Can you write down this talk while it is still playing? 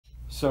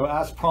So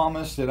as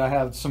promised that I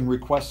had some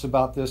requests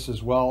about this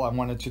as well. I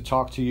wanted to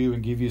talk to you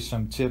and give you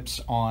some tips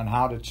on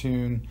how to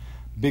tune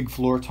big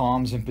floor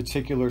toms, in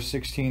particular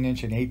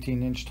 16-inch and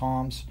 18-inch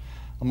toms.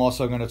 I'm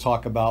also going to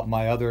talk about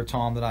my other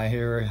tom that I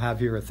have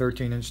here, a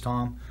 13-inch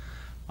tom.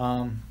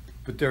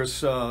 But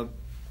there's a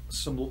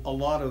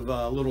lot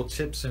of little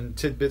tips and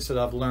tidbits that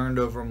I've learned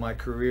over my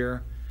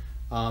career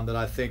that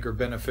I think are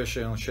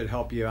beneficial and should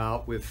help you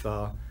out with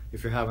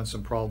if you're having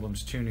some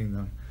problems tuning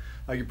them.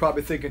 You're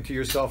probably thinking to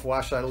yourself,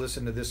 why should I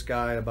listen to this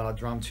guy about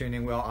drum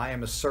tuning? Well, I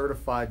am a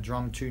certified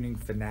drum tuning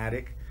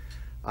fanatic.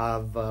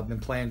 I've been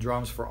playing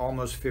drums for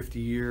almost 50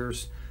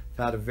 years.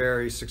 I've had a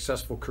very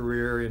successful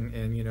career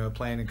in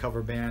playing in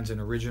cover bands and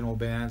original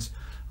bands.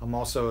 I'm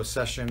also a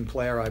session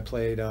player. I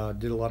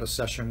did a lot of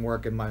session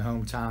work in my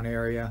hometown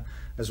area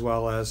as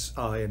well as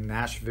in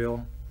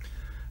Nashville.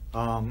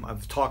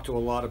 I've talked to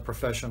a lot of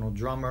professional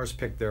drummers,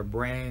 picked their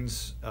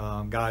brains,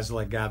 guys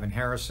like Gavin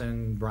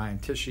Harrison, Brian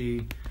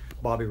Tichy,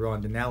 Bobby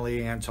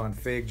Rondinelli, Anton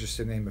Fig, just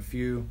to name a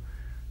few.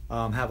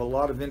 Have a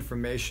lot of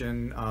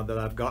information that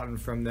I've gotten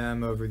from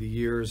them over the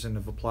years and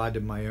have applied to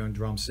my own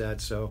drum set.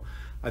 So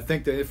I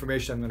think the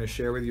information I'm going to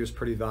share with you is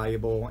pretty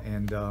valuable,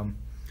 and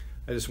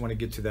I just want to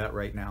get to that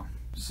right now.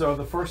 So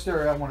the first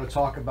area I want to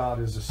talk about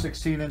is a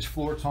 16-inch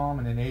floor tom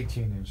and an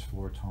 18-inch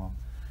floor tom.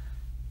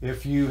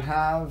 If you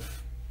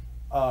have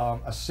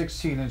a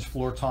 16-inch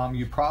floor tom,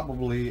 you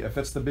probably, if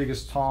it's the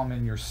biggest tom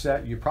in your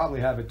set, you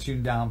probably have it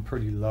tuned down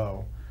pretty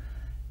low.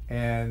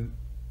 And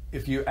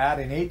if you add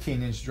an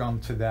 18-inch drum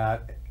to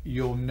that,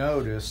 you'll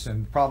notice,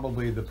 and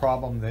probably the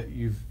problem that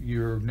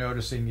you're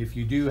noticing if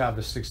you do have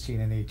a 16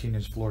 and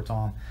 18-inch floor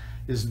tom,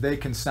 is they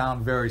can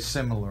sound very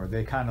similar.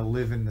 They kind of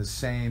live in the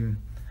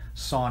same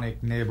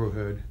sonic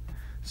neighborhood.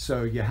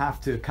 So you have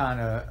to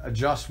kind of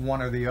adjust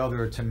one or the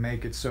other to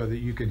make it so that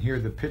you can hear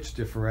the pitch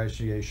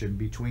differentiation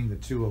between the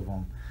two of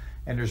them.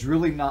 And there's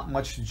really not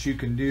much that you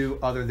can do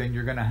other than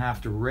you're going to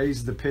have to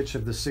raise the pitch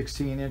of the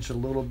 16-inch a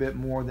little bit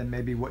more than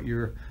maybe what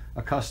you're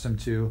accustomed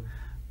to,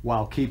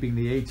 while keeping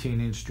the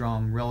 18-inch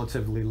drum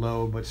relatively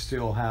low, but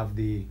still have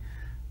the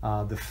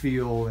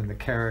feel and the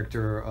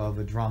character of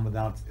a drum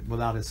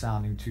without it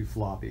sounding too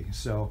floppy.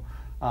 So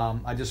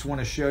I just want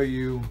to show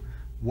you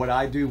what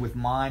I do with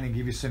mine and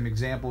give you some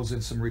examples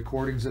and some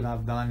recordings that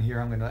I've done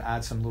here. I'm going to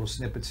add some little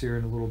snippets here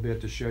in a little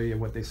bit to show you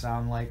what they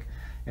sound like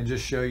and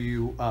just show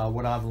you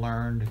what I've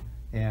learned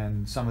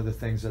and some of the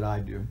things that I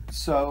do.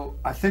 So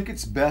I think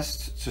it's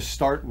best to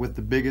start with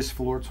the biggest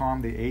floor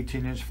tom, the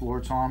 18-inch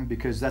floor tom,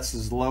 because that's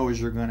as low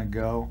as you're going to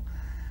go,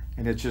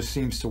 and it just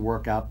seems to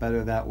work out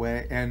better that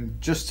way.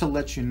 And just to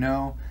let you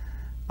know,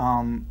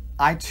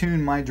 I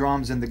tune my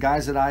drums, and the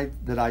guys that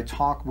I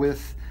talk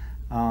with,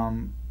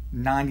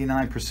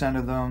 99%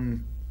 of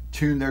them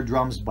tune their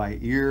drums by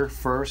ear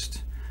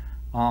first.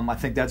 I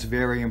think that's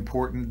very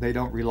important. They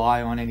don't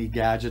rely on any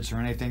gadgets or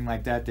anything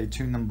like that. They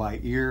tune them by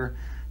ear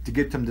to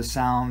get them to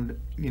sound,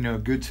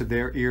 good to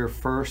their ear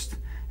first,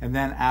 and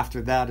then after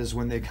that is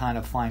when they kind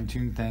of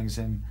fine-tune things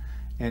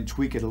and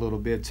tweak it a little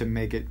bit to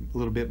make it a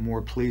little bit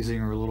more pleasing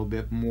or a little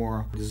bit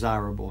more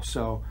desirable.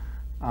 So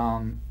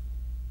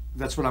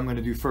that's what I'm going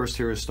to do first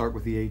here, is start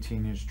with the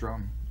 18-inch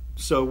drum.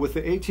 So with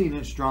the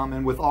 18-inch drum,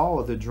 and with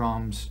all of the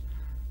drums,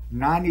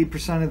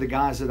 90% of the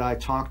guys that I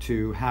talk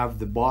to have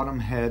the bottom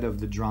head of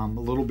the drum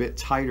a little bit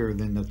tighter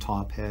than the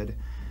top head.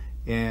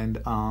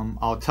 And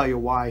I'll tell you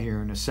why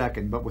here in a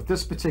second. But with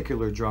this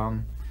particular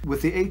drum,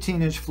 with the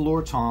 18-inch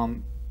floor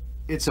tom,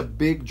 it's a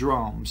big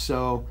drum,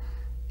 so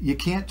you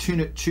can't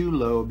tune it too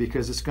low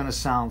because it's going to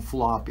sound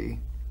floppy,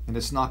 and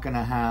it's not going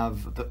to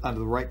have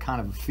the right kind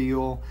of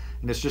feel,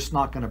 and it's just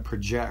not going to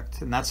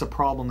project. And that's a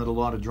problem that a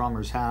lot of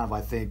drummers have,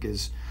 I think,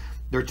 is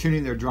they're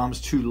tuning their drums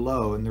too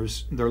low, and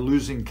they're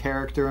losing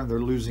character, and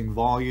they're losing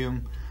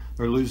volume,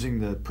 they're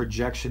losing the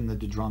projection that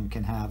the drum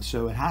can have.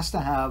 So it has to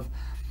have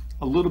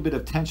a little bit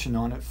of tension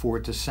on it for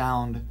it to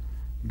sound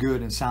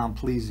good and sound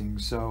pleasing.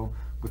 So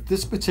with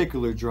this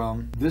particular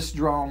drum, this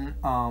drum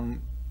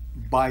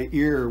by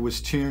ear was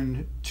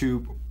tuned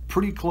to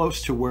pretty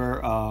close to where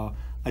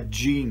a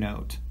G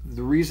note.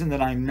 The reason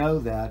that I know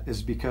that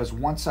is because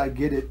once I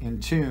get it in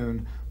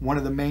tune, one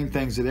of the main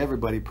things that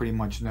everybody pretty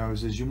much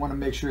knows is you want to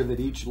make sure that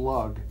each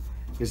lug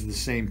is the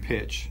same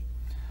pitch.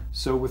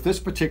 So with this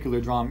particular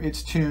drum,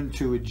 it's tuned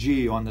to a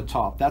G on the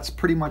top. That's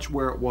pretty much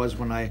where it was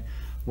when I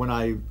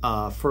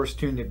first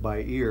tuned it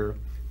by ear,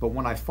 but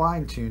when I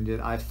fine-tuned it,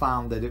 I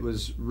found that it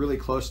was really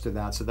close to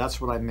that, so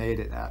that's what I made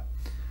it at.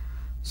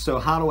 So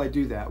how do I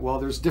do that? Well,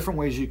 there's different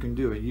ways you can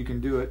do it. You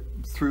can do it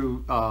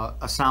through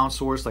a sound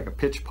source like a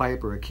pitch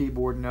pipe or a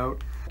keyboard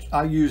note.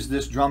 I use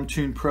this Drum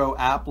Tune Pro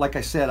app. Like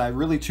I said, I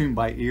really tune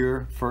by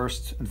ear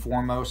first and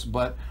foremost,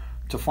 but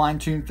to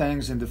fine-tune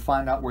things and to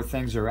find out where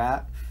things are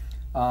at,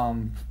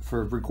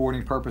 for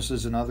recording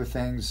purposes and other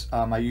things,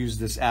 I use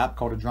this app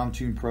called a Drum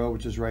Tune Pro,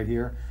 which is right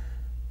here.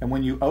 And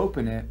when you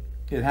open it,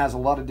 it has a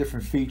lot of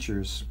different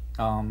features.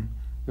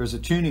 There's a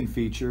tuning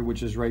feature,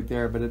 which is right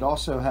there, but it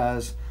also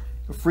has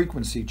a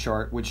frequency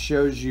chart, which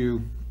shows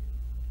you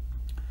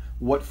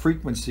what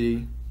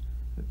frequency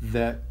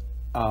that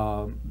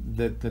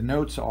the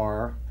notes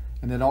are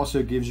and it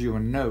also gives you a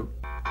note.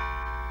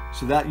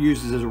 So that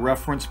uses as a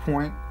reference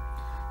point.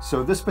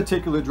 So this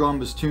particular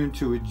drum is tuned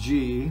to a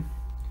G,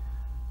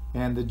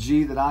 and the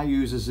G that I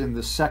use is in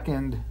the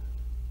second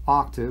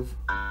octave.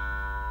 I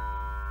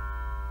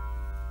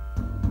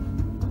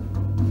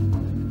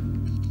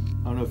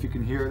don't know if you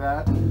can hear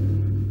that.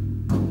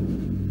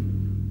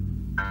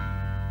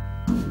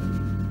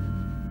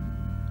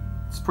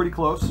 It's pretty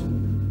close.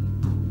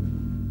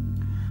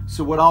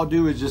 So what I'll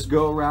do is just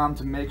go around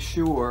to make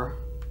sure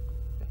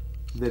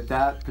that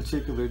that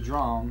particular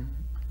drum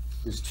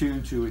is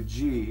tuned to a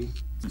G.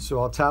 So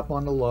I'll tap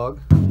on the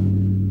lug.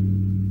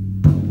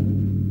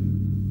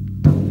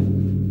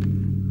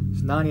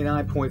 It's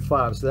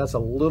 99.5, so that's a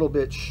little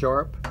bit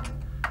sharp.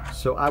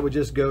 So I would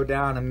just go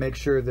down and make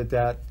sure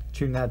that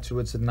tune that to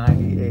it's a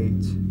 98.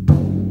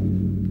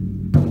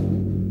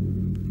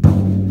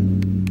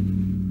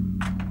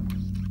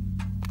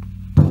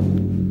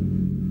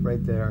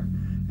 Right there.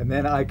 And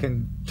then I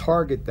can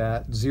target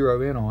that,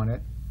 zero in on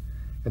it,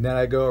 and then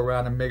I go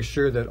around and make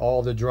sure that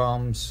all the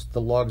drums,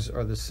 the lugs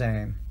are the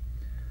same.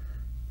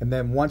 And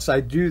then once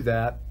I do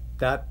that,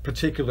 that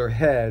particular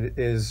head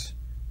is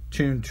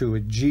tuned to a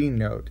G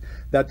note.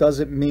 That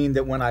doesn't mean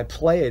that when I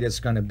play it, it's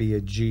going to be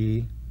a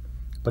G,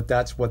 but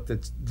that's what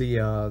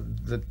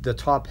the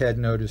top head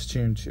note is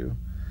tuned to.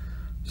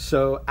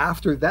 So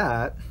after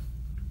that,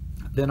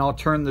 then I'll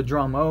turn the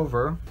drum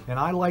over, and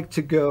I like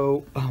to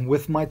go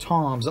with my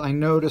toms. I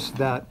notice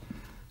that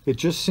it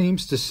just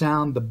seems to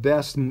sound the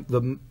best,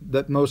 the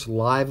most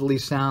lively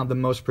sound, the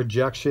most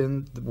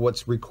projection.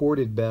 What's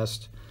recorded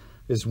best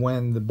is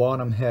when the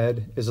bottom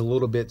head is a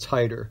little bit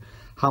tighter.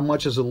 How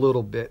much is a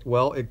little bit?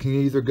 Well, it can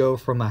either go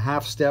from a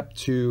half step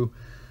to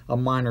a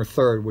minor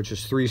third, which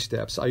is 3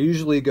 steps. I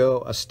usually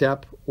go a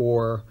step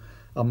or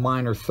a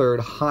minor third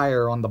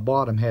higher on the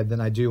bottom head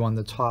than I do on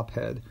the top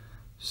head.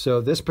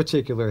 So this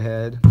particular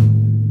head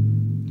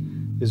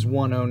is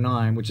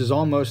 109, which is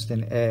almost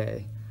an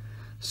A.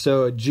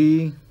 So a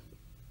G,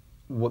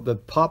 the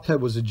top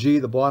head was a G,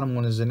 the bottom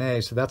one is an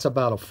A, so that's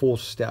about a full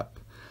step.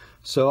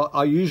 So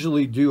I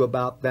usually do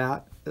about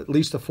that, at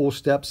least a full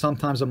step,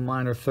 sometimes a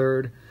minor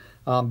third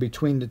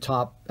between the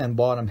top and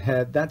bottom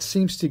head. That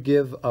seems to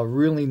give a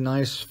really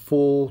nice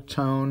full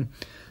tone.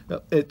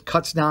 It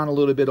cuts down a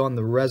little bit on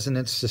the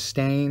resonance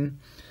sustain,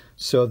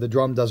 so the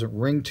drum doesn't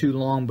ring too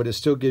long, but it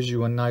still gives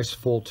you a nice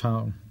full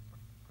tone.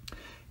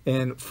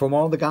 And from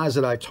all the guys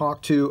that I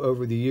talked to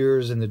over the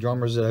years and the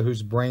drummers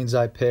whose brains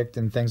I picked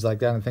and things like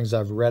that and things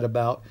I've read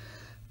about,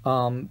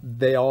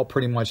 they all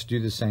pretty much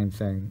do the same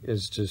thing,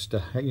 is just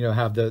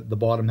have the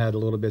bottom head a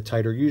little bit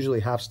tighter,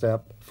 usually half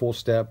step, full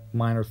step,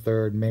 minor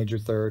third, major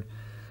third,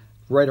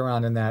 right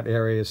around in that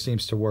area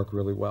seems to work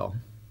really well.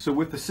 So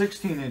with the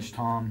 16-inch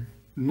tom,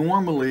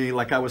 normally,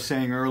 like I was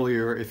saying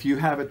earlier, if you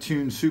have it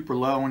tuned super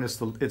low and it's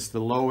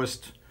the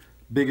lowest,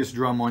 biggest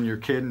drum on your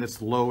kit and it's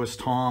the lowest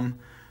tom,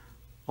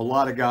 a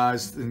lot of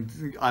guys,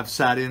 and I've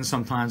sat in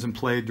sometimes and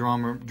played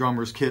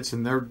drummers' kits,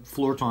 and their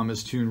floor tom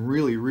is tuned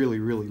really, really,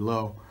 really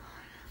low.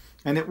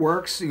 And it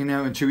works,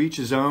 and to each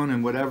his own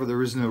and whatever,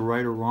 there is no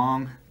right or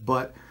wrong.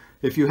 But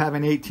if you have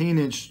an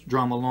 18-inch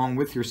drum along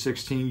with your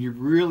 16, you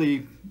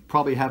really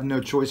probably have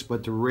no choice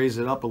but to raise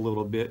it up a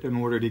little bit in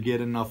order to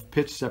get enough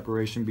pitch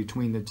separation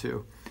between the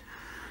two.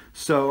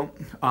 So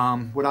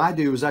what I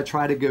do is I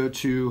try to go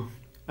to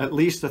at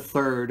least a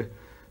third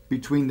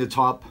between the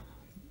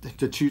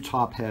two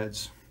top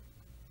heads.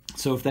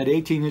 So if that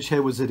 18-inch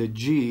head was at a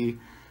G,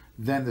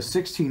 then the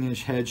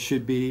 16-inch head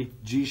should be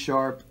G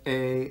sharp,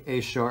 A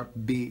sharp,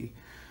 B.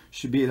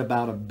 Should be at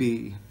about a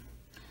B.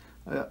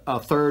 A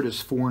third is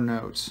 4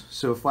 notes.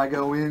 So if I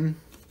go in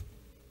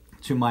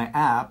to my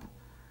app,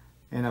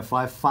 and if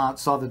I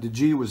saw that the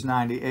G was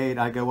 98,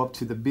 I go up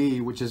to the B,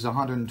 which is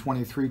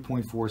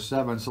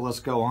 123.47. So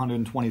let's go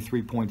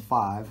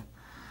 123.5.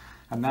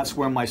 And that's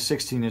where my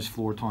 16-inch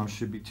floor tom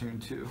should be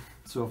tuned to.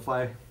 So if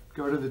I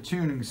go to the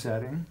tuning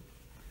setting,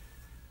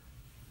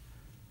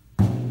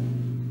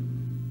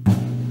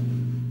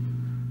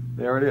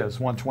 there it is,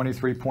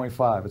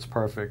 123.5. It's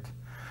perfect.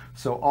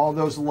 So all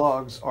those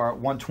lugs are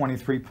at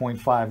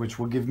 123.5, which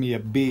will give me a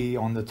B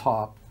on the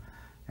top,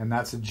 and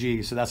that's a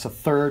G. So that's a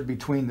third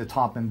between the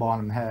top and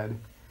bottom head.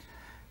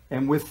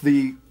 And with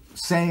the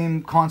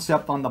same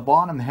concept on the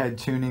bottom head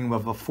tuning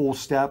of a full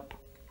step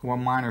or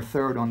minor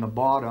third on the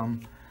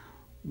bottom,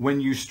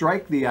 when you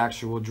strike the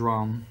actual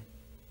drum,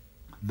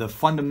 the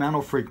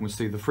fundamental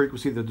frequency, the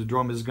frequency that the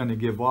drum is going to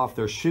give off,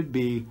 there should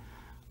be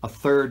a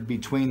third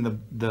between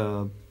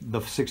the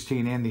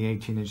 16 and the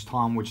 18-inch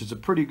tom, which is a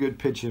pretty good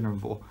pitch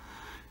interval.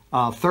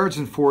 Thirds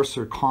and fourths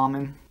are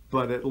common,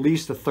 but at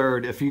least a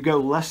third. If you go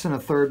less than a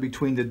third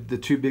between the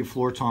two big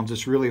floor toms,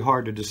 it's really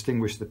hard to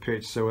distinguish the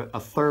pitch. So a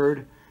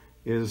third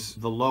is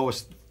the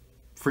lowest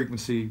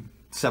frequency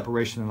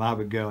separation that I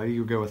would go. I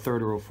either go a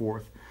third or a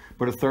fourth,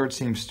 but a third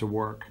seems to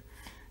work.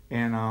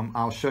 And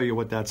I'll show you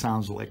what that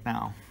sounds like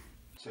now.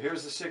 So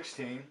here's the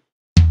 16.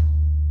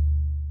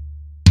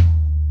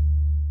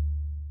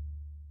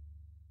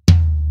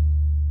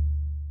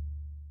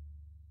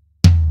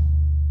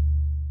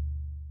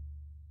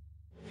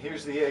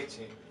 Here's the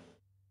 18.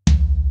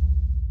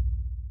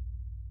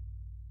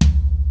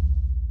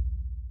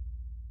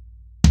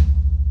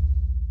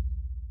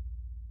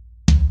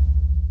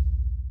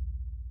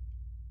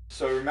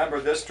 So remember,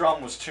 this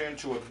drum was tuned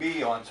to a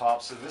B on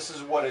top, so this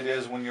is what it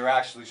is when you're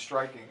actually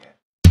striking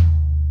it,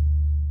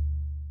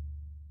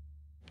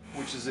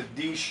 which is a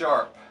D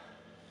sharp.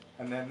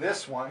 And then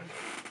this one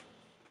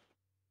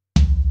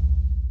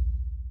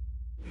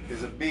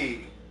is a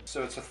B,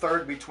 so it's a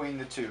third between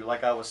the two,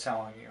 like I was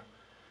telling you.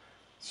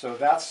 So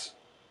that's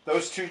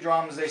those two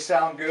drums. They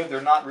sound good.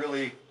 They're not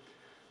really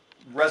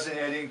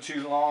resonating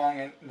too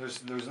long, and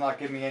there's not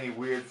giving me any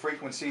weird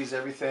frequencies.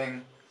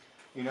 Everything,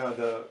 you know,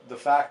 the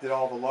fact that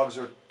all the lugs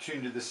are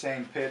tuned to the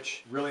same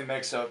pitch really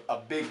makes a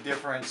big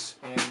difference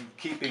in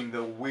keeping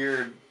the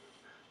weird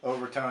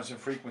overtones and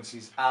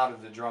frequencies out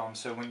of the drum.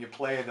 So when you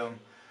play them,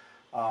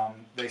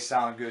 they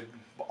sound good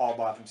all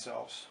by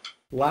themselves.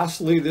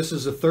 Lastly, this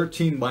is a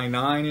 13 by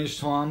 9 inch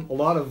tom. A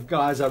lot of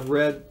guys I've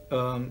read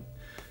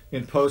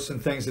in posts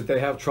and things that they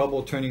have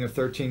trouble tuning a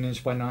 13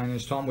 inch by 9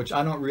 inch tom, which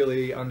I don't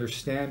really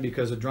understand,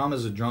 because a drum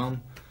is a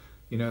drum.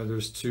 You know,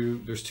 there's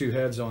two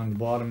heads on the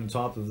bottom and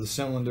top of the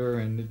cylinder,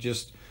 and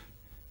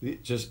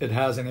it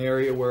has an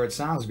area where it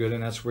sounds good,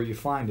 and that's where you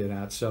find it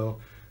at. So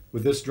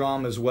with this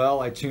drum as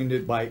well, I tuned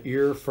it by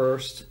ear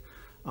first,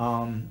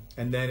 and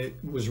then it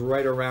was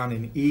right around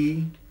an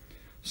E.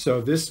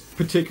 So this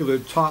particular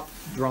top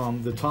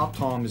drum, the top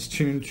tom, is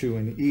tuned to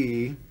an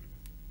E,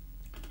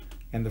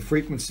 and the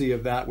frequency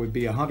of that would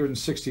be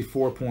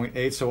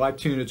 164.8. So I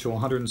tuned it to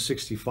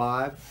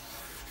 165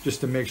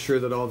 just to make sure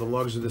that all the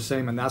lugs are the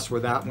same, and that's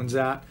where that one's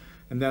at.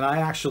 And then I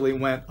actually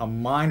went a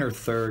minor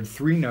third,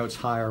 3 notes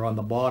higher on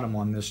the bottom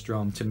on this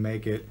drum to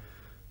make it,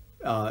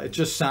 it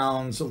just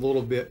sounds a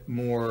little bit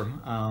more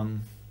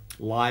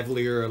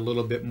livelier, a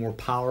little bit more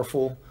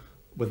powerful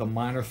with a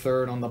minor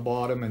third on the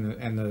bottom,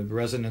 and the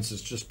resonance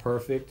is just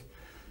perfect.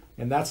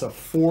 And that's a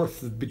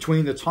fourth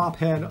between the top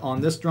head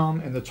on this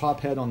drum and the top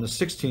head on the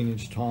 16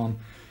 inch tom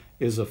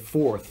is a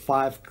fourth,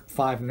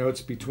 five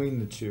notes between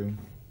the two.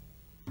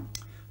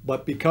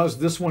 But because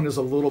this one is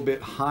a little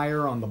bit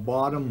higher on the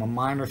bottom, a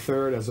minor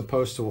third as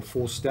opposed to a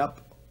full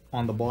step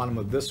on the bottom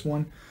of this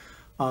one,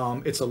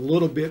 it's a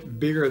little bit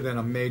bigger than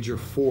a major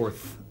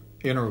fourth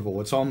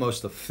interval. It's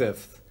almost a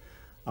fifth,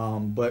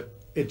 but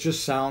it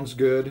just sounds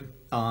good.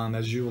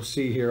 As you will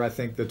see here, I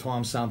think the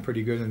toms sound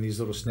pretty good in these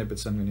little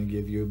snippets I'm going to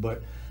give you.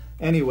 But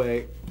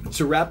anyway,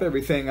 to wrap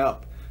everything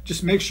up,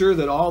 just make sure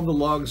that all the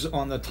lugs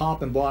on the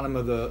top and bottom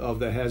of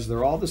the heads,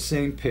 they're all the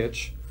same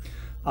pitch.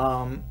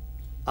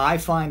 I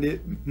find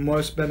it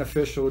most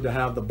beneficial to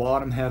have the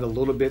bottom head a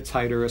little bit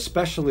tighter,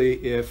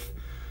 especially if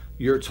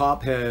your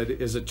top head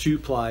is a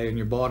 2-ply and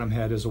your bottom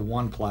head is a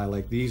 1-ply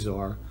like these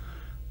are.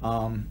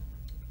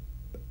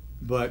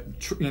 But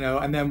you know,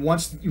 and then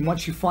once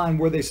you find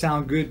where they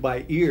sound good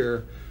by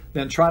ear,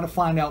 then try to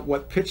find out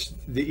what pitch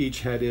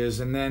each head is,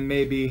 and then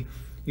maybe,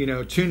 you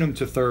know, tune them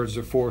to thirds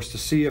or fourths to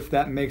see if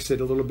that makes it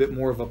a little bit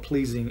more of a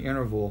pleasing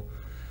interval,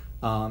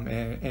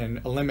 and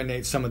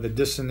eliminate some of the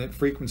dissonant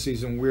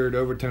frequencies and weird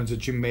overtones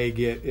that you may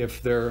get if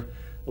they're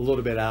a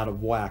little bit out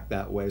of whack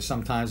that way.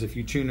 Sometimes if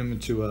you tune them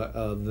into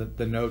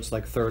the notes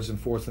like thirds and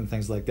fourths and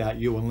things like that,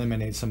 you'll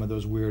eliminate some of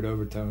those weird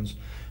overtones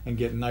and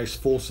get nice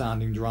full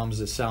sounding drums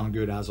that sound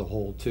good as a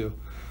whole too.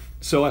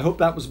 So I hope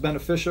that was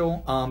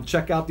beneficial.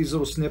 Check out these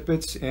little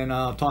snippets, and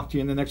I'll talk to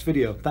you in the next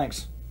video.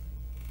 Thanks.